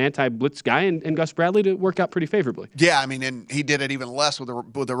with an anti-blitz guy and Gus Bradley, to work out pretty favorably. Yeah, I mean, and he did it even less with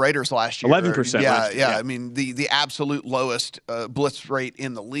the Raiders last year. 11%. Yeah. I mean, the absolute lowest blitz rate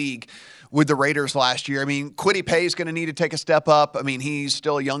in the league with the Raiders last year. I mean, Kwity Paye is going to need to take a step up. I mean, he's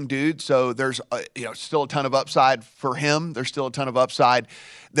still a young dude, so there's still a ton of upside for him. There's still a ton of upside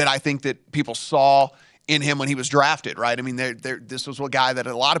that I think that people saw in him when he was drafted, right? I mean, this was a guy that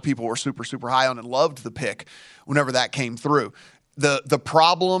a lot of people were super, super high on and loved the pick whenever that came through. The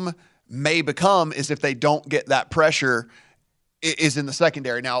problem may become is if they don't get that pressure is in the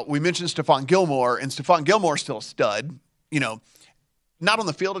secondary. Now, we mentioned Stephon Gilmore, and Stephon Gilmore's still a stud, not on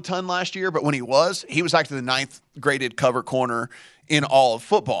the field a ton last year, but when he was actually the 9th graded cover corner in all of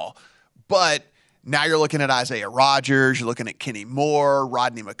football. But now you're looking at Isaiah Rodgers, you're looking at Kenny Moore,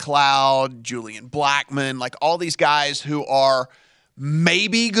 Rodney McLeod, Julian Blackmon, like all these guys who are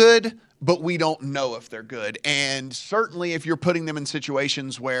maybe good, but we don't know if they're good. And certainly if you're putting them in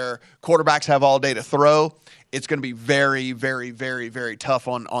situations where quarterbacks have all day to throw, it's going to be very, very, very, very tough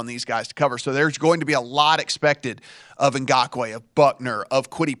on these guys to cover. So there's going to be a lot expected of Ngakoue, of Buckner, of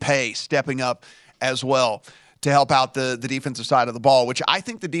Kwity Paye stepping up as well to help out the defensive side of the ball, which I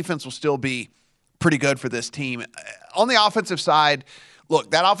think the defense will still be pretty good for this team. On the offensive side, look,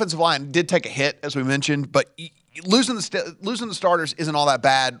 that offensive line did take a hit, as we mentioned, but losing the starters isn't all that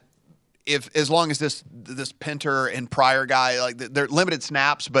bad. As long as this Pinter and Pryor guy, like they're limited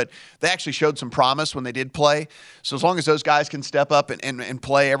snaps, but they actually showed some promise when they did play. So as long as those guys can step up and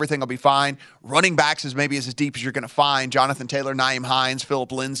play, everything will be fine. Running backs is maybe as deep as you're going to find. Jonathan Taylor, Nyheim Hines,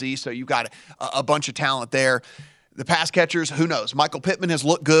 Phillip Lindsay. So you've got a bunch of talent there. The pass catchers, who knows? Michael Pittman has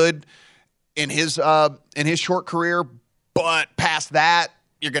looked good in his short career, but past that,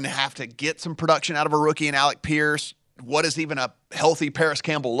 you're going to have to get some production out of a rookie in Alec Pierce. What does even a healthy Paris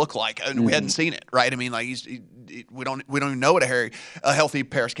Campbell look like? And we hadn't seen it, right? I mean, like we don't even know what a healthy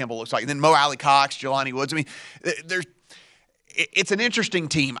Paris Campbell looks like. And then Mo Alley-Cox, Jelani Woods. I mean, it's an interesting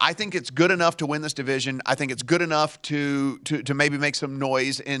team. I think it's good enough to win this division. I think it's good enough to maybe make some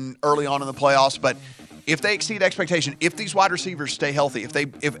noise early on in the playoffs. But if they exceed expectation, if these wide receivers stay healthy,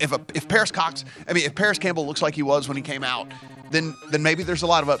 if Paris Campbell looks like he was when he came out, then maybe there's a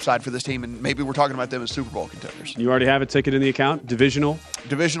lot of upside for this team, and maybe we're talking about them as Super Bowl contenders. You already have a ticket in the account? Division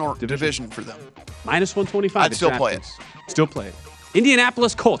for them. I'd Minus 125. still play it. Still play it.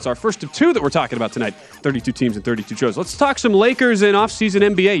 Indianapolis Colts, our first of 2 that we're talking about tonight. 32 teams and 32 shows. Let's talk some Lakers and offseason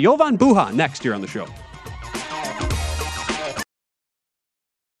NBA. Jovan Buha next year on the show.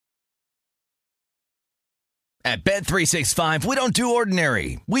 At Bet365, we don't do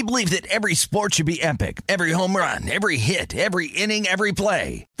ordinary. We believe that every sport should be epic. Every home run, every hit, every inning, every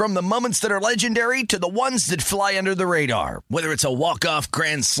play. From the moments that are legendary to the ones that fly under the radar. Whether it's a walk-off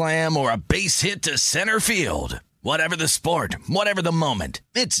grand slam or a base hit to center field. Whatever the sport, whatever the moment.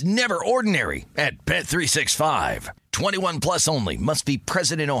 It's never ordinary at Bet365. 21 plus only. Must be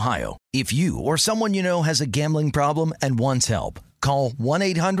present in Ohio. If you or someone you know has a gambling problem and wants help, call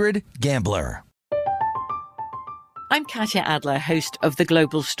 1-800-GAMBLER. I'm Katya Adler, host of The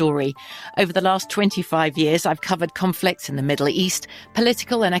Global Story. Over the last 25 years, I've covered conflicts in the Middle East,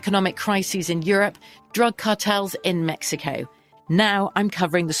 political and economic crises in Europe, drug cartels in Mexico. Now I'm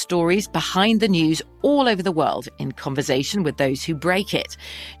covering the stories behind the news all over the world in conversation with those who break it.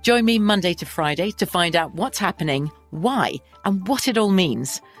 Join me Monday to Friday to find out what's happening, why, and what it all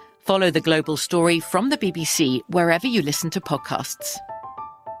means. Follow The Global Story from the BBC wherever you listen to podcasts.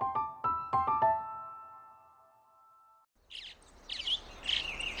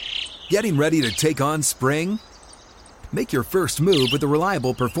 Getting ready to take on spring? Make your first move with the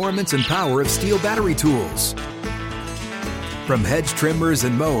reliable performance and power of Steel battery tools. From hedge trimmers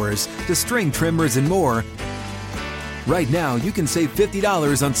and mowers to string trimmers and more, right now you can save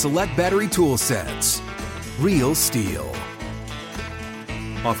 $50 on select battery tool sets. Real Steel.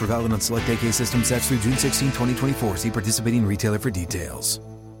 Offer valid on select AK system sets through June 16, 2024. See participating retailer for details.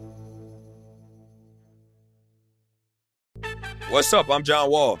 What's up? I'm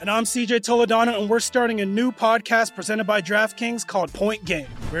John Wall. And I'm CJ Toledano, and we're starting a new podcast presented by DraftKings called Point Game.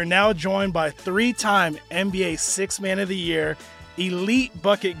 We're now joined by three-time NBA Sixth Man of the Year, elite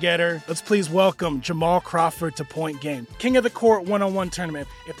bucket getter. Let's please welcome Jamal Crawford to Point Game. King of the Court one-on-one tournament.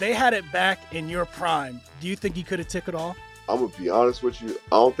 If they had it back in your prime, do you think you could have took it all? I'm going to be honest with you.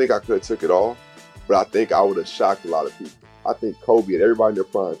 I don't think I could have took it all, but I think I would have shocked a lot of people. I think Kobe and everybody in their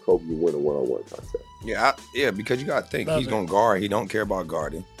prime, Kobe would win a one-on-one contest. Yeah, because you got to think he's going to guard. He don't care about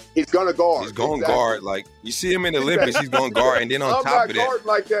guarding. He's going to guard. He's going to guard. Like, you see him in the Olympics, he's going to guard. And then on top of that. I'm not guarding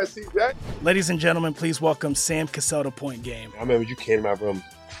like that, CJ. Ladies and gentlemen, please welcome Sam Cassell to Point Game. I remember you came to my room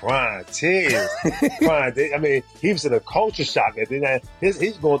crying, tears, crying. I mean, he was in a culture shock. And then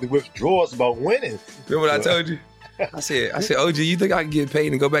he's going through withdrawals about winning. Remember what I told you? I said, OG, you think I can get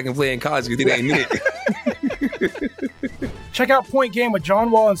paid and go back and play in college because it ain't it? Check out Point Game with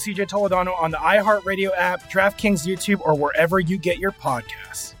John Wall and CJ Toledano on the iHeartRadio app, DraftKings YouTube, or wherever you get your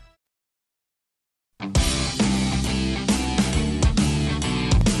podcasts.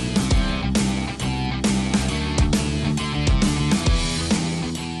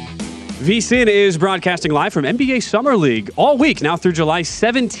 VSiN is broadcasting live from NBA Summer League all week, now through July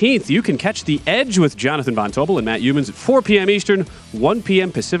 17th. You can catch The Edge with Jonathan Von Tobel and Matt Youmans at 4 p.m. Eastern, 1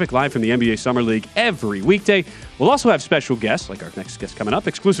 p.m. Pacific, live from the NBA Summer League every weekday. We'll also have special guests, like our next guest coming up,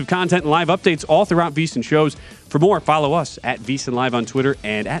 exclusive content and live updates all throughout VSiN shows. For more, follow us at VSiN Live on Twitter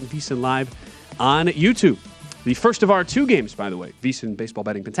and at VSiN Live on YouTube. The first of our two games, by the way, VSiN Baseball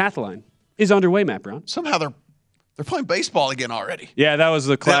Betting Pentathlon, is underway, Matt Brown. Somehow they're playing baseball again already. Yeah, that was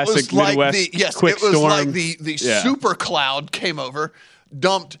the classic Midwest quick storm. It was like the super cloud came over,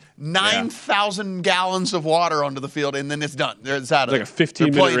 dumped 9,000 gallons of water onto the field, and then it's done. It's out of like a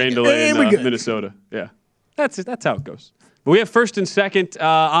 15-minute rain delay in Minnesota. Yeah, that's how it goes. But we have first and second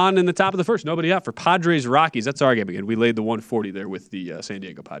on in the top of the first. Nobody out for Padres Rockies. That's our game again. We laid the 140 there with the San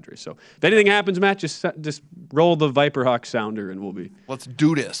Diego Padres. So if anything happens, Matt, just roll the Viper Hawk sounder and we'll be. Let's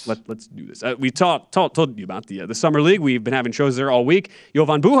do this. Let's do this. We told you about the Summer League. We've been having shows there all week.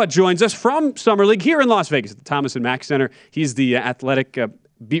 Jovan Buha joins us from Summer League here in Las Vegas at the Thomas and Mack Center. He's the athletic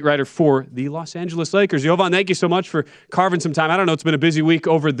beat writer for the Los Angeles Lakers. Jovan, thank you so much for carving some time. I don't know, it's been a busy week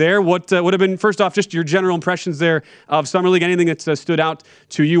over there. What would have been, first off, just your general impressions there of Summer League? Anything that's stood out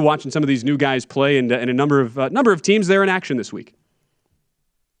to you watching some of these new guys play and a number of teams there in action this week?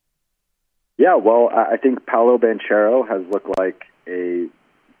 Yeah, well, I think Paolo Banchero has looked like a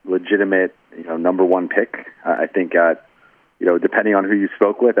legitimate, number one pick. I think, depending on who you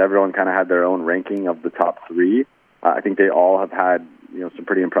spoke with, everyone kind of had their own ranking of the top three. I think they all have had some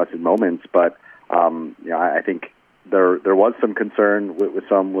pretty impressive moments, but I think there was some concern with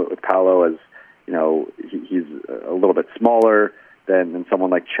Paolo, as he's a little bit smaller than someone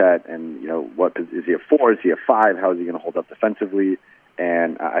like Chet, and what is he, a 4? Is he a 5? How is he going to hold up defensively?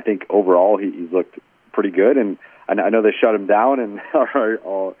 And I think overall he's looked pretty good, and I know they shut him down and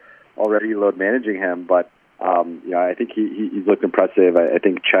are already load managing him, but I think he's looked impressive. I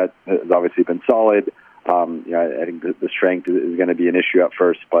think Chet has obviously been solid. I think the strength is going to be an issue at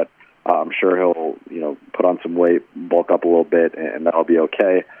first, but I'm sure he'll, put on some weight, bulk up a little bit, and that'll be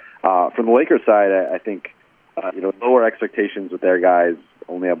okay. From the Lakers side, I think, lower expectations with their guys.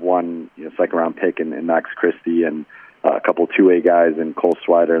 Only have one, second-round pick in Max Christie and a couple two-way guys in Cole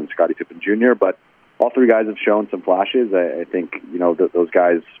Swider and Scottie Pippen Jr., but all three guys have shown some flashes. I think, those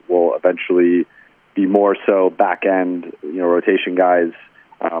guys will eventually be more so back-end, rotation guys.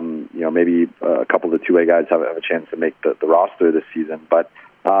 Maybe a couple of the two-way guys have a chance to make the roster this season. But,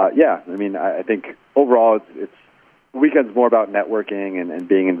 I think overall it's the weekend's more about networking and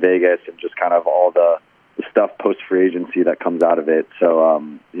being in Vegas and just kind of all the stuff post-free agency that comes out of it. So,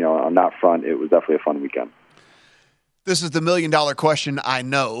 on that front, it was definitely a fun weekend. This is the $1 million question, I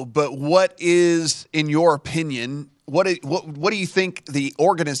know, but what is, in your opinion, what do you think the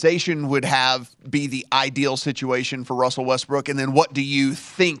organization would be the ideal situation for Russell Westbrook? And then what do you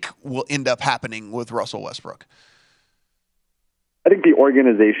think will end up happening with Russell Westbrook? I think the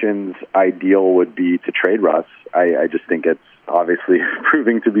organization's ideal would be to trade Russ. I just think it's obviously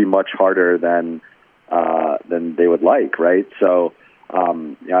proving to be much harder than they would like, right? So,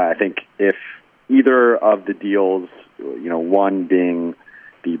 I think if either of the deals, one being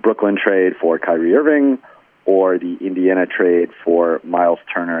the Brooklyn trade for Kyrie Irving, or the Indiana trade for Miles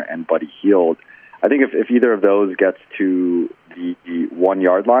Turner and Buddy Hield. I think if either of those gets to the 1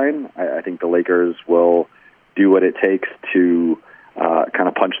 yard line, I think the Lakers will do what it takes to kind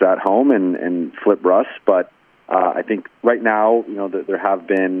of punch that home and flip Russ. But I think right now, there have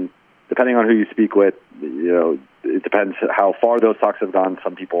been, depending on who you speak with, it depends how far those talks have gone.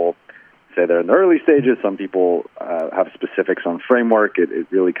 Some people say they're in the early stages. Some people have specifics on framework. It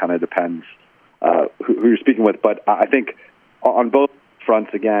really kind of depends who you're speaking with. But I think on both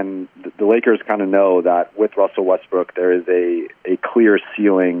fronts, again, the Lakers kind of know that with Russell Westbrook, there is a clear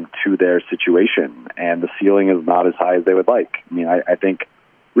ceiling to their situation, and the ceiling is not as high as they would like. I mean, I think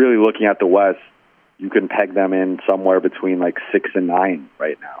really looking at the West, you can peg them in somewhere between like 6 and 9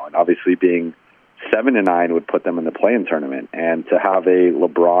 right now, and obviously being 7 and 9 would put them in the play-in tournament. And to have a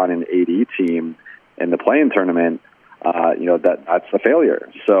LeBron and AD team in the play-in tournament, that's a failure.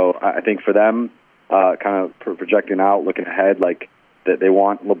 So I think for them, kind of projecting out, looking ahead, like that they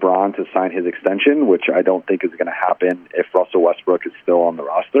want LeBron to sign his extension, which I don't think is going to happen if Russell Westbrook is still on the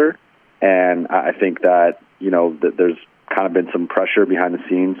roster. And I think that, that there's kind of been some pressure behind the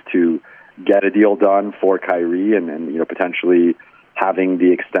scenes to get a deal done for Kyrie and potentially having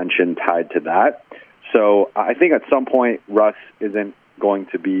the extension tied to that. So I think at some point Russ isn't going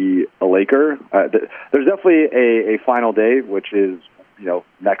to be a Laker. There's definitely a final day, which is,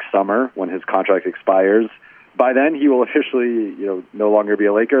 next summer when his contract expires. By then he will officially, no longer be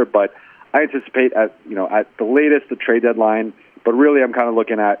a Laker, but I anticipate at the latest the trade deadline, but really I'm kind of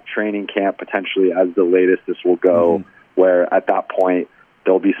looking at training camp potentially as the latest this will go, where at that point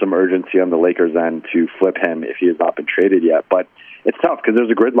there'll be some urgency on the Lakers' end to flip him if he has not been traded yet. But it's tough because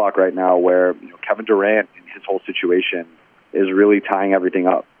there's a gridlock right now where Kevin Durant and his whole situation is really tying everything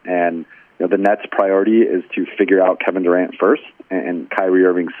up. And the Nets' priority is to figure out Kevin Durant first and Kyrie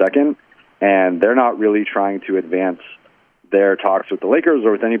Irving second. And they're not really trying to advance their talks with the Lakers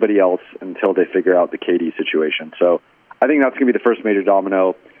or with anybody else until they figure out the KD situation. So I think that's going to be the first major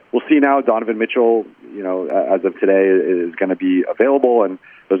domino. We'll see now. Donovan Mitchell, as of today, is going to be available, and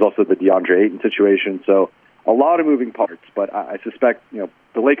there's also the DeAndre Ayton situation. So a lot of moving parts, but I suspect the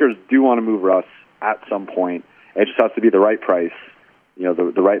Lakers do want to move Russ at some point. It just has to be the right price,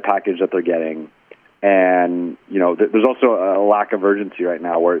 the right package that they're getting. And, there's also a lack of urgency right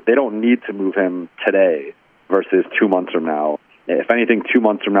now where they don't need to move him today versus 2 months from now. If anything, 2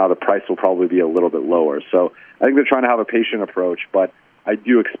 months from now, the price will probably be a little bit lower. So I think they're trying to have a patient approach, but I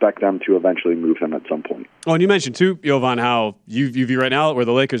do expect them to eventually move him at some point. Oh, and you mentioned too, Jovan, how you view right now where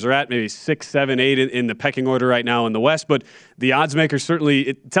the Lakers are at, maybe 6, 7, 8 in the pecking order right now in the West. But the odds makers certainly,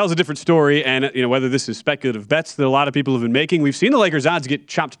 it tells a different story. And whether this is speculative bets that a lot of people have been making, we've seen the Lakers' odds get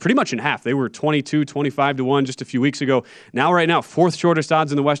chopped pretty much in half. They were 22, 25-1 just a few weeks ago. Now, right now, fourth shortest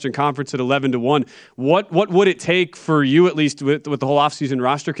odds in the Western Conference at 11-1. What would it take for you, at least with the whole offseason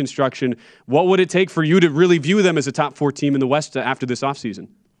roster construction? What would it take for you to really view them as a top 4 team in the West after this offseason?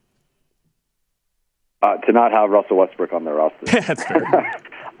 To not have Russell Westbrook on their roster. That's fair.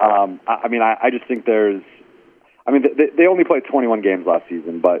 I just think they only played 21 games last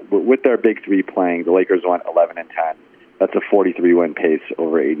season, but with their big three playing, the Lakers went 11-10. That's a 43-win pace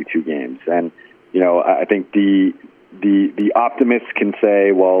over 82 games. And, I think the optimists can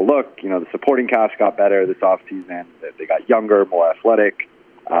say, well, look, the supporting cast got better this offseason. They got younger, more athletic,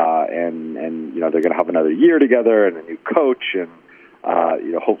 and they're going to have another year together and a new coach and,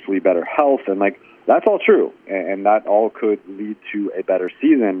 hopefully better health. And, that's all true, and that all could lead to a better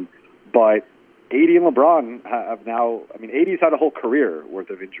season. But AD and LeBron have now, AD's had a whole career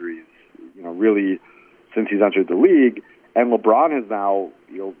worth of injuries, really since he's entered the league. And LeBron has now,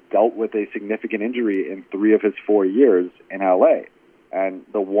 dealt with a significant injury in 3 of his 4 years in LA. And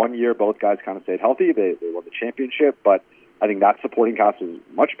the 1 year both guys kind of stayed healthy. They won the championship, but I think that supporting cast was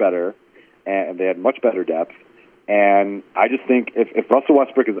much better, and they had much better depth. And I just think if Russell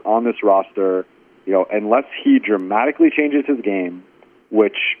Westbrook is on this roster, unless he dramatically changes his game,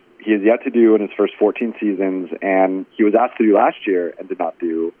 which he has yet to do in his first 14 seasons, and he was asked to do last year and did not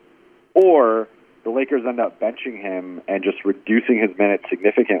do, or the Lakers end up benching him and just reducing his minutes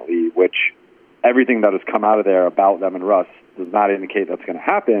significantly, which everything that has come out of there about them and Russ does not indicate that's going to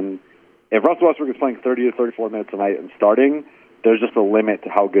happen. If Russell Westbrook is playing 30 to 34 minutes a night and starting, there's just a limit to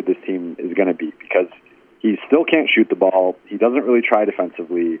how good this team is going to be because he still can't shoot the ball. He doesn't really try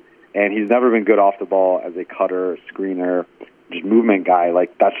defensively. And he's never been good off the ball as a cutter, screener, just movement guy.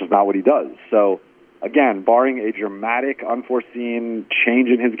 That's just not what he does. So, again, barring a dramatic, unforeseen change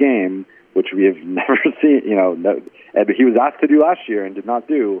in his game, which we have never seen, he was asked to do last year and did not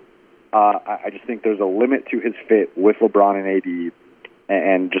do, I just think there's a limit to his fit with LeBron and AD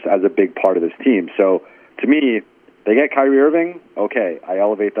and just as a big part of this team. So, to me, they get Kyrie Irving, okay, I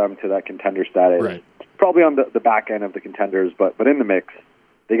elevate them to that contender status. Right. Probably on the back end of the contenders, but in the mix.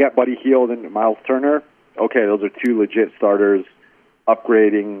 They get Buddy Hield and Miles Turner. Okay, those are two legit starters,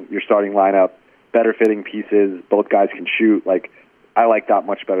 upgrading your starting lineup, better fitting pieces. Both guys can shoot. Like, I like that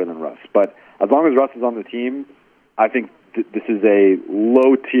much better than Russ. But as long as Russ is on the team, I think this is a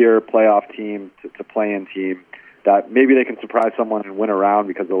low-tier playoff team to play-in team that maybe they can surprise someone and win a round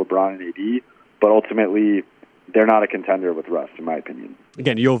because of LeBron and AD, but ultimately they're not a contender with Russ, in my opinion.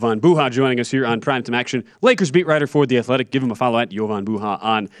 Again, Jovan Buha joining us here on Primetime Action. Lakers beat writer for The Athletic. Give him a follow at Jovan Buha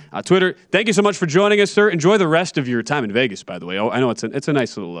on Twitter. Thank you so much for joining us, sir. Enjoy the rest of your time in Vegas, by the way. I know it's a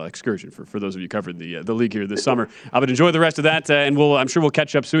nice little excursion for those of you covering the league here this summer. But enjoy the rest of that, and I'm sure we'll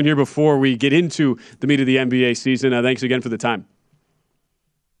catch up soon here before we get into the meat of the NBA season. Thanks again for the time.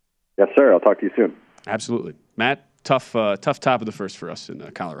 Yes, sir. I'll talk to you soon. Absolutely. Matt, tough top of the first for us in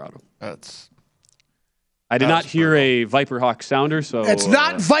Colorado. I did not hear a Viper Hawk sounder, so it's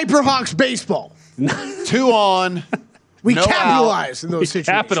not Viper Hawks baseball. 2 on. We no capitalize out. in those situations.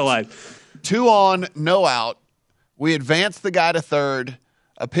 Capitalize. 2 on, no out. We advance the guy to third.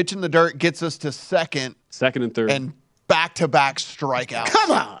 A pitch in the dirt gets us to second. Second and third. And back-to-back strikeouts.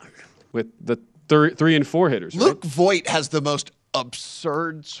 Come on. With the 3 and 4 hitters. Luke Voit has the most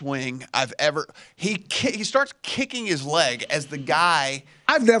absurd swing I've ever. He starts kicking his leg as the guy.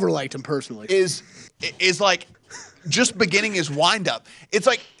 I've never liked him personally. Is like just beginning his windup. It's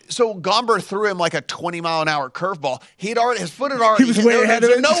like, so Gomber threw him like a 20-mile-an-hour curveball. His foot had already. He was way ahead of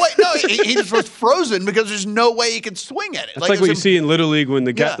it. No way. No, he just was frozen because there's no way he could swing at it. It's like what you see in Little League when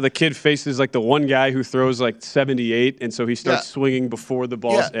the kid faces like the one guy who throws like 78, and so he starts swinging before the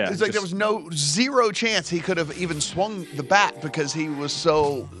ball. Yeah, it's like there was zero chance he could have even swung the bat because he was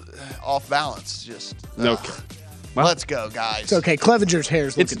so off balance. Just no. Well, let's go, guys. It's okay. Clevenger's hair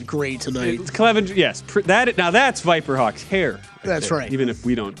is looking great tonight. It's Clevenger, yes. Now that's Viper Hawk's hair. That's right. Even if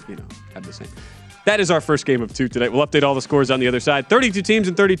we don't, have the same. That is our first game of 2 today. We'll update all the scores on the other side. 32 teams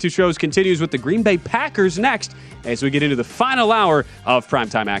and 32 shows continues with the Green Bay Packers next as we get into the final hour of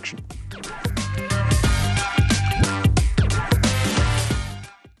Primetime Action.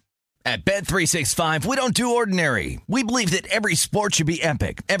 At Bet365, we don't do ordinary. We believe that every sport should be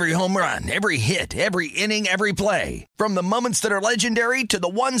epic. Every home run, every hit, every inning, every play. From the moments that are legendary to the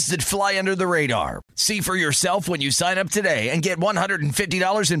ones that fly under the radar. See for yourself when you sign up today and get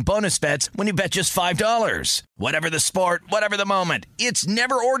 $150 in bonus bets when you bet just $5. Whatever the sport, whatever the moment, it's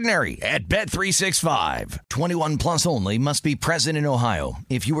never ordinary at Bet365. 21 plus only. Must be present in Ohio.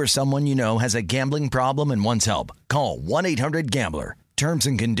 If you or someone you know has a gambling problem and wants help, call 1-800-GAMBLER. Terms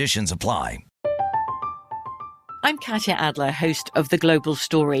and conditions apply. I'm Katya Adler, host of The Global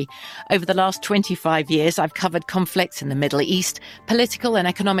Story. Over the last 25 years, I've covered conflicts in the Middle East, political and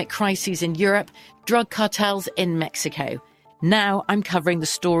economic crises in Europe, drug cartels in Mexico. Now I'm covering the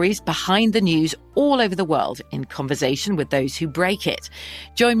stories behind the news all over the world in conversation with those who break it.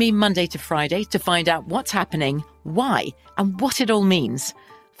 Join me Monday to Friday to find out what's happening, why, and what it all means.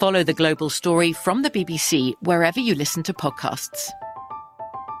 Follow The Global Story from the BBC wherever you listen to podcasts.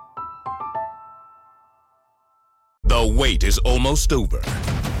 The wait is almost over.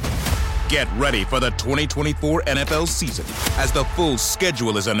 Get ready for the 2024 NFL season as the full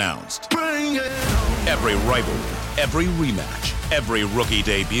schedule is announced. Every rivalry, every rematch, every rookie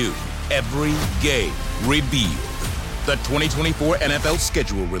debut, every game revealed. The 2024 NFL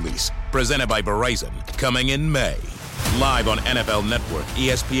schedule release, presented by Verizon, coming in May. Live on NFL Network,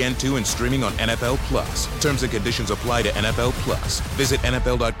 ESPN2, and streaming on NFL Plus. Terms and conditions apply to NFL Plus. Visit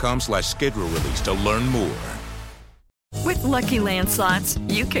NFL.com/schedule release to learn more. With Lucky Land Slots,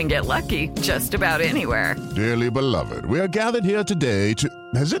 you can get lucky just about anywhere. Dearly beloved, we are gathered here today to...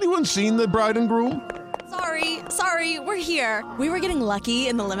 Has anyone seen the bride and groom? Sorry, we're here. We were getting lucky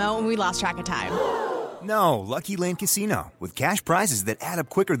in the limo and we lost track of time. No, Lucky Land Casino, with cash prizes that add up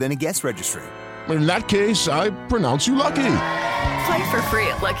quicker than a guest registry. In that case, I pronounce you lucky. Play for free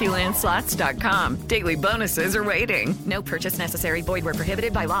at LuckyLandSlots.com. Daily bonuses are waiting. No purchase necessary. Void where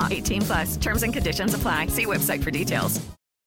prohibited by law. 18+. Terms and conditions apply. See website for details.